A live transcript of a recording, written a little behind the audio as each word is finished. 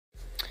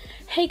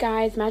Hey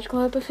guys,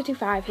 Magical Hippo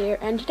 55 here,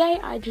 and today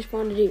I just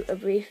want to do a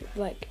brief,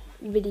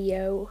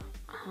 video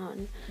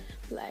on,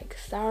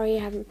 sorry I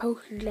haven't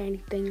posted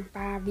anything in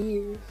 5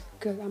 years,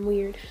 because I'm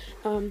weird.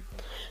 Well,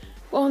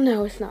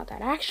 no, it's not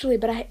that, actually,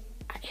 but I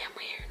am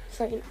weird,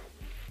 so,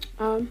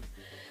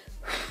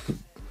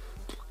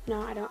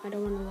 no, I don't want to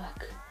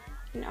look,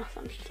 so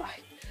I'm just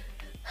like,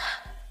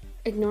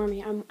 ignore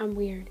me, I'm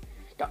weird.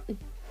 Don't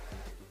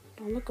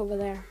look over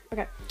there.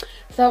 Okay,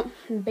 so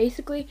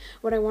basically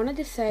what I wanted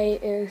to say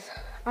is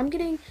I'm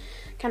getting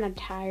kind of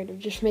tired of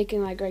just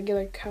making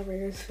regular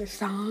covers for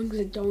songs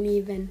that aren't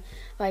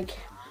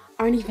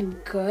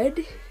even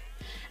good,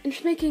 and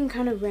just making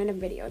kind of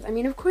random videos. I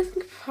mean, of course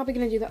I'm probably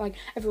gonna do that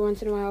every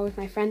once in a while with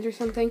my friends or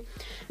something,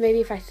 maybe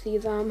if I see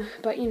them,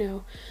 but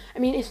I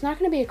mean, it's not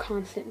gonna be a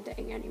constant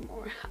thing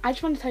anymore. I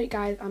just want to tell you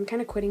guys I'm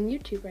kind of quitting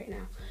YouTube right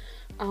now,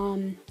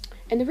 and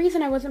the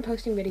reason I wasn't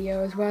posting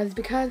videos was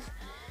because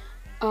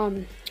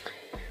I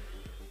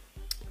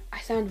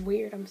sound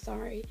weird, I'm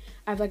sorry.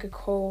 I have a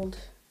cold.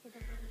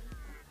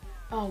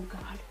 Oh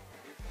god.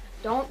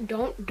 Don't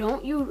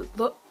you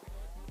look.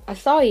 I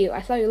saw you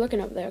looking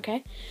over there,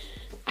 okay?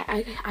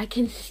 I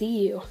can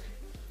see you.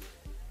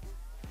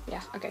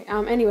 Yeah, okay.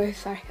 Anyway,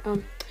 sorry.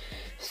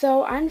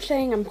 So I'm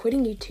saying I'm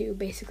quitting YouTube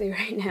basically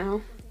right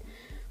now.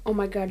 Oh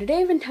my god, did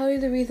I even tell you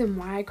the reason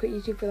why I quit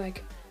YouTube for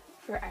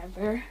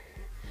forever?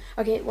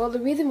 Okay, well the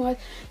reason was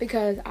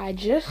because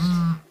that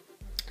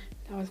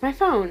was my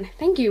phone.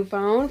 Thank you,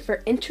 phone,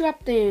 for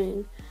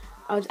interrupting.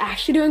 I was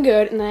actually doing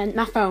good, and then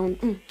my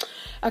phone.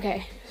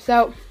 Okay,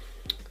 so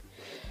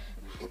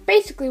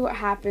basically what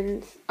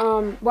happened,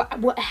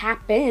 what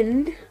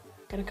happened,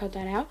 gonna cut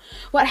that out.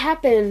 What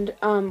happened,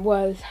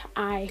 was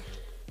I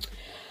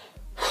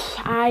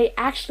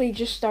actually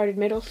just started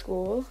middle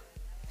school.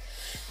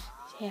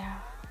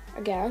 Yeah,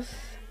 I guess.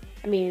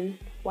 I mean,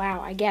 wow,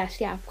 I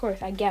guess. Yeah, of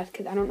course, I guess,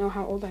 because I don't know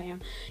how old I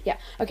am. Yeah,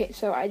 okay,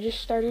 so I just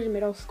started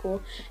middle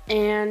school,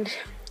 and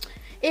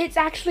it's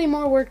actually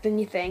more work than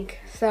you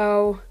think.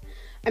 So,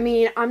 I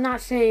mean, I'm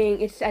not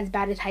saying it's as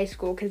bad as high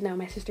school, because no,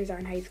 my sisters are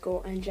in high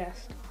school, and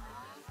just,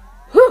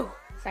 whew,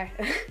 sorry.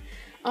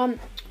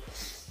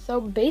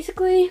 So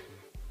basically,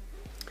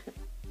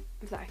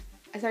 I'm sorry,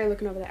 I started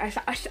looking over there. I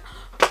saw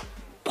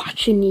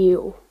watching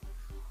you.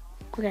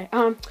 Okay,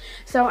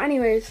 so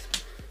anyways,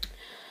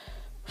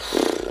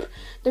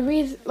 the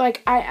reason,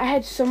 I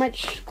had so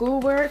much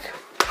schoolwork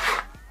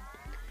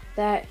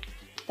that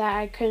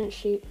I couldn't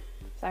shoot.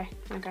 Sorry,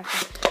 I got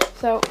you.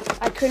 So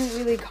I couldn't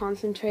really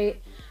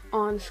concentrate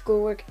on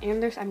schoolwork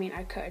and this. I mean,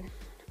 I could.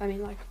 I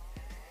mean,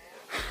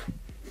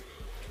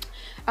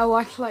 I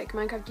watch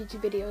Minecraft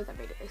YouTube videos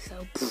every day.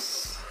 So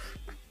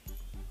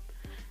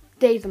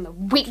days in the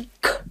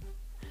week.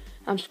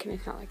 I'm just kidding.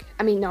 It's not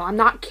I mean, no, I'm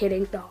not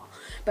kidding though.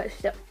 But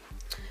still.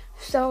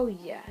 So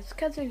yeah, it's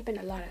because there's been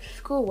a lot of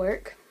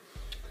schoolwork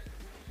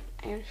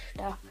and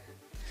stuff.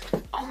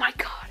 Oh my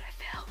god, I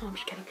fell. No, I'm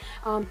just kidding.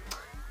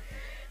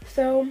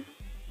 So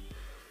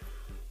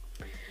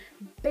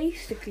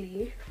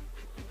basically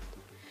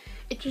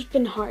it's just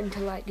been hard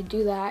to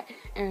do that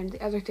and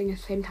the other thing at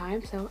the same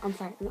time. So I'm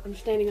sorry, I'm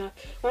standing up.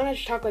 Why don't I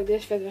just talk like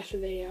this for the rest of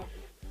the video?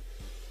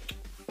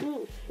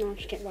 No, I'm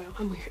just kidding. Wow,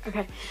 I'm weird.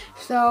 Okay,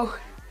 so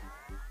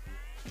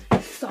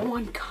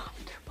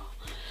uncomfortable,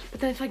 but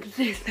then it's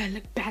this that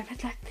look bad.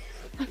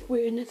 That's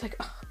weird, and it's oh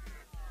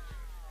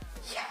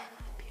yeah,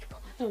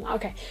 beautiful. No,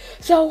 okay,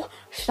 so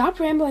stop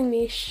rambling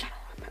me. Shut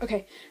up.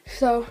 Okay,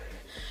 so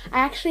I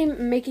actually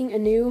making a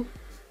new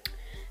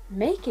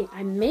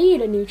I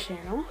made a new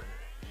channel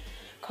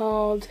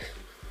called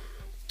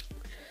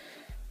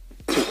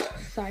I'm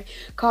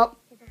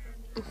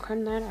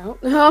cutting that out.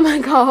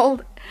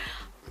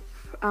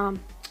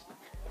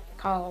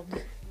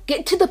 Called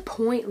Get to the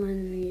Point,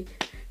 Lindsay.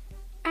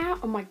 Ow,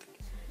 oh my,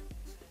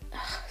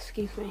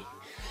 excuse me.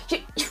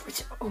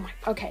 Oh my,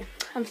 okay,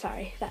 I'm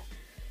sorry.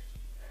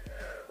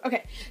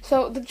 Okay,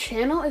 so the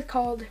channel is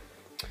called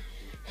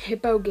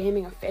Hippo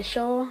Gaming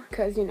Official,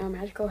 because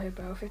Magical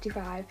Hippo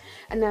 55,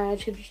 and then I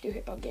should just do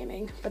Hippo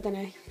Gaming, but then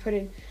I put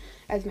in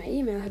as my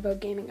email Hippo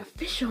Gaming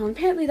Official, and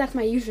apparently that's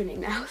my username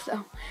now.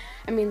 So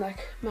I mean, my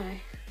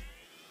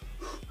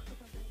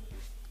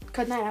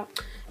cutting that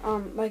out,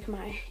 my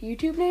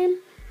YouTube name.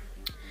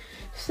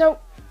 So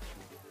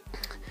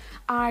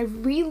I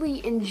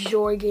really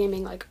enjoy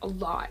gaming a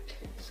lot.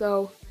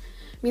 So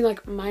I mean,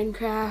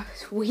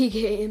 Minecraft, Wii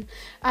game,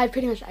 I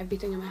pretty much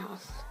everything in my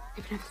house.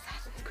 Even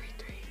Assassin's Creed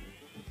 3.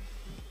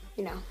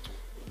 No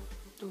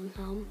one's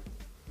home.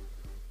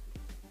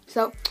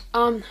 So,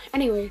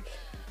 anyway,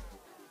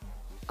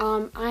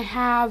 I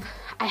had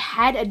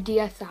a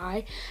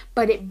DSi,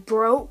 but it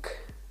broke.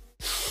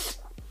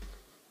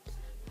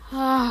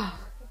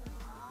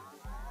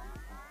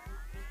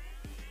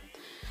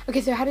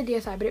 Okay, so I had a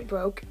DSi, but it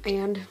broke,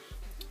 and,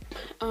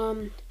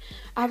 I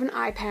have an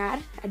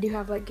iPad. I do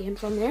have,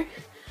 games on there.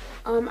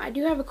 I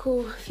do have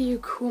few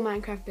cool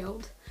Minecraft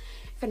builds,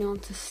 if anyone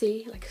wants to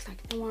see, a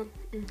second one.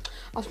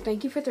 Also,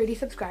 thank you for 30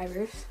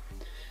 subscribers.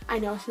 I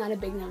know it's not a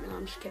big number, no,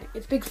 I'm just kidding.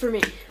 It's big for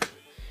me.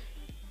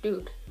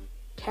 Dude,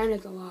 10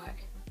 is a lot.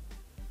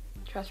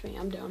 Trust me,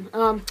 I'm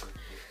dumb.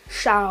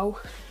 So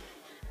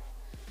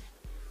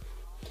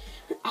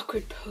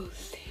awkward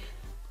pose.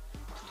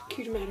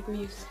 Cue dramatic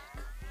music.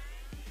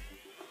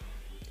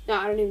 No,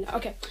 I don't even know.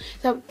 Okay,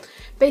 so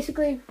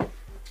basically,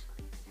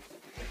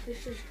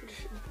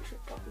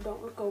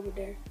 don't look over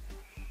there.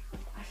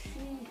 I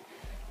see.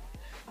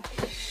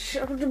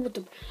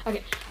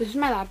 Okay, this is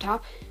my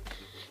laptop.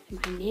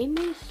 My name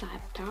is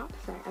laptop.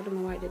 Sorry, I don't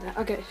know why I did that.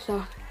 Okay,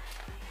 so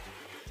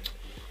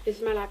this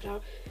is my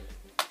laptop.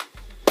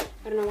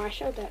 I don't know why I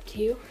showed that to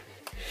you.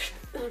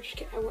 No, I'm just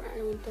kidding. I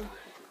went to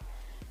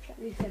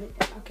reset it.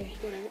 Okay,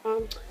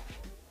 whatever.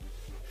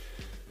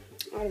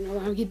 I don't know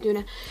why I keep doing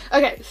it.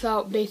 Okay,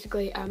 so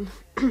basically, I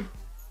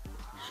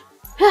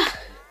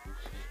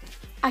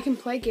can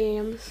play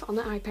games on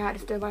the iPad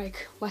if they're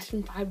like less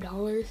than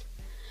 $5.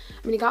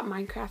 I mean, I got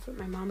Minecraft, but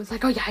my mom was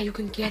like, "Oh yeah, you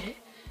can get it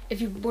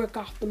if you work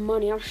off the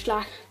money." I was just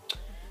like,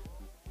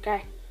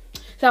 okay.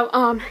 So,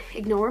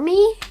 ignore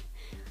me.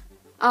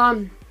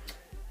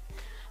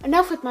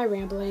 Enough with my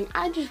rambling.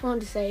 I just wanted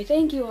to say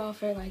thank you all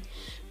for like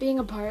being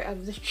a part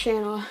of this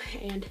channel,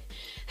 and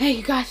thank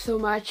you guys so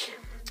much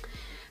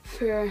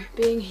for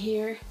being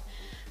here.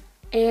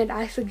 And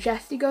I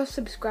suggest you go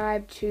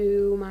subscribe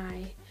to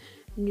my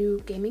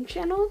new gaming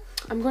channel.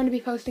 I'm going to be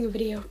posting a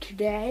video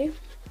today.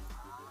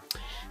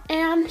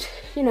 And,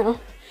 you know,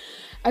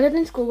 other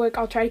than schoolwork,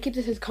 I'll try to keep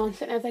this as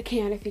constant as I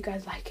can if you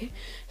guys like it.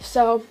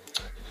 So,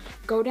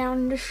 go down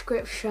in the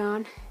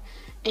description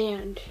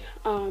and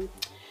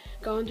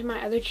go into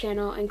my other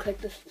channel and click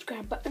the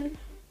subscribe button.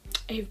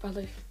 Hey,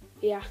 brothers.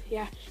 Yeah,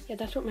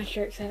 that's what my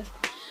shirt says.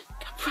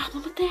 Got a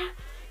problem with that?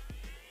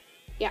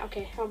 Yeah,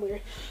 okay, I'm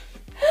weird.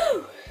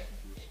 Whew.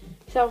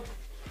 So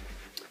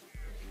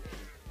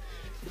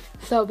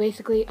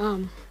basically,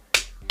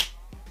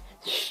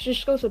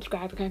 just go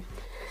subscribe, okay?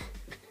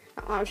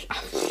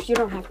 You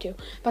don't have to,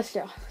 but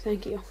still,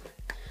 thank you.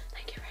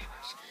 Thank you very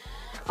much.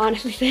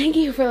 Honestly, thank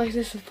you for like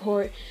the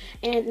support.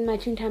 And in my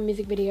Toontown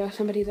music video,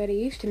 somebody that I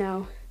used to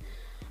know,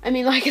 I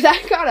mean, like,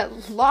 that got a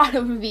lot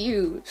of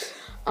views.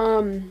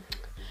 And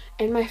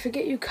my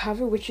Forget You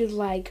cover, which is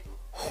like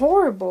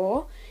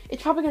horrible.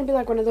 It's probably gonna be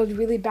like one of those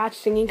really bad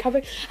singing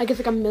covers. I guess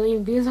like 1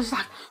 million views. I was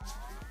like,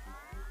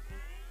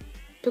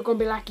 people gonna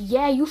be like,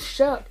 yeah, you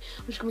suck.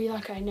 I'm just gonna be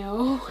like, I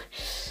know.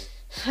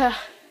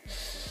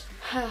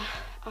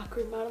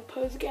 Awkward model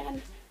pose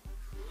again.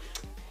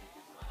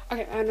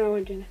 Okay, I don't know what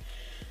I'm doing.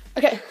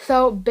 Okay,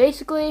 so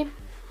basically,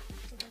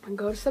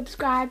 go to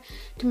subscribe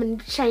to my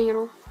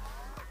channel.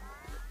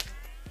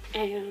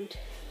 And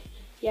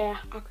yeah,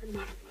 awkward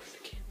model pose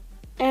again.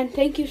 And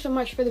thank you so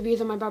much for the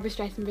views on my Barbra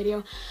Streisand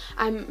video.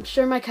 I'm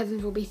sure my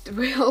cousins will be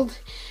thrilled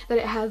that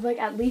it has like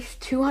at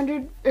least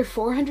 200 or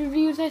 400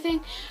 views, I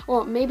think.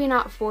 Well, maybe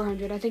not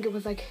 400. I think it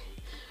was like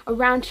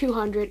around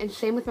 200, and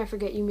same with my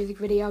Forget You music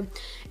video.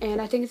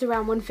 And I think it's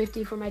around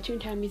 150 for my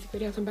Toontown music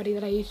video, somebody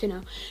that I used to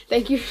know.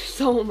 Thank you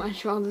so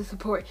much for all the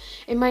support.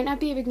 It might not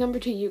be a big number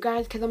to you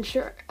guys, because I'm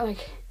sure,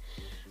 like,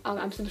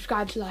 I'm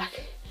subscribed to,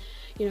 like,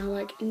 you know,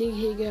 like,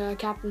 Nihiga,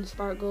 Captain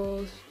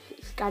Sparkles,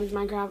 Scotty's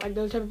Minecraft, like,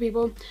 those type of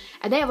people.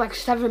 And they have, like,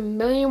 7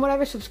 million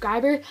whatever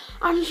subscribers.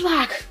 I'm just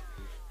like,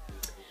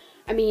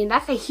 I mean,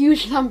 that's a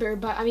huge number,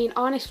 but I mean,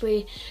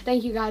 honestly,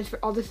 thank you guys for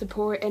all the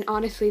support, and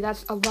honestly,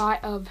 that's a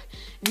lot of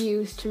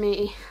views to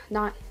me.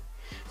 Not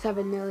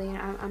 7 million,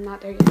 I'm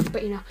not there yet,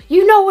 but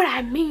you know what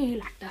I mean,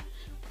 like the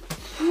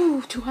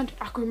 200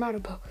 awkward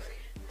model pose.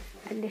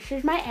 And this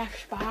is my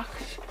Xbox.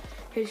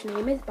 His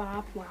name is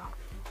Bob.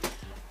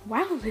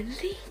 Wow,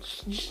 Lindsay,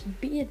 just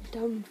be a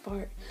dumb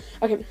fart.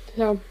 Okay,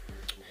 so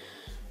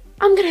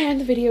I'm gonna end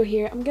the video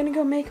here. I'm gonna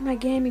go make my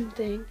gaming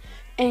thing,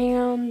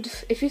 and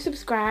if you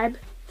subscribe,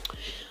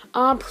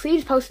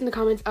 please post in the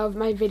comments of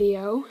my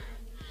video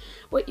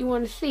what you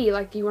want to see.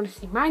 Like, do you want to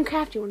see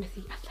Minecraft? Do you want to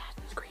see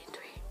Assassin's Creed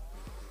 3?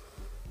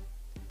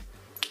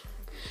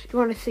 Do you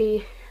want to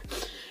see,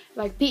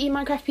 like, PE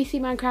Minecraft, PC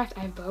Minecraft?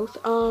 I have both.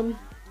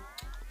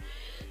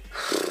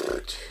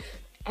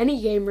 Any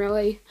game,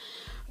 really.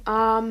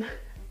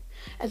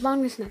 As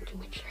long as it's not too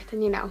much,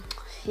 then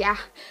yeah.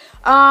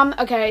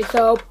 Okay,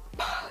 so,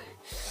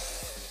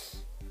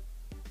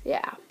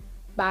 yeah,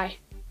 bye.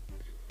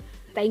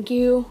 Thank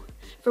you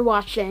for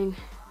watching.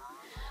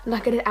 I'm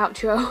not good at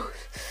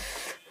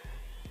outros.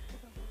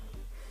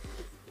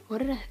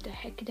 What the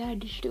heck did I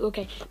just do?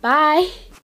 Okay, bye.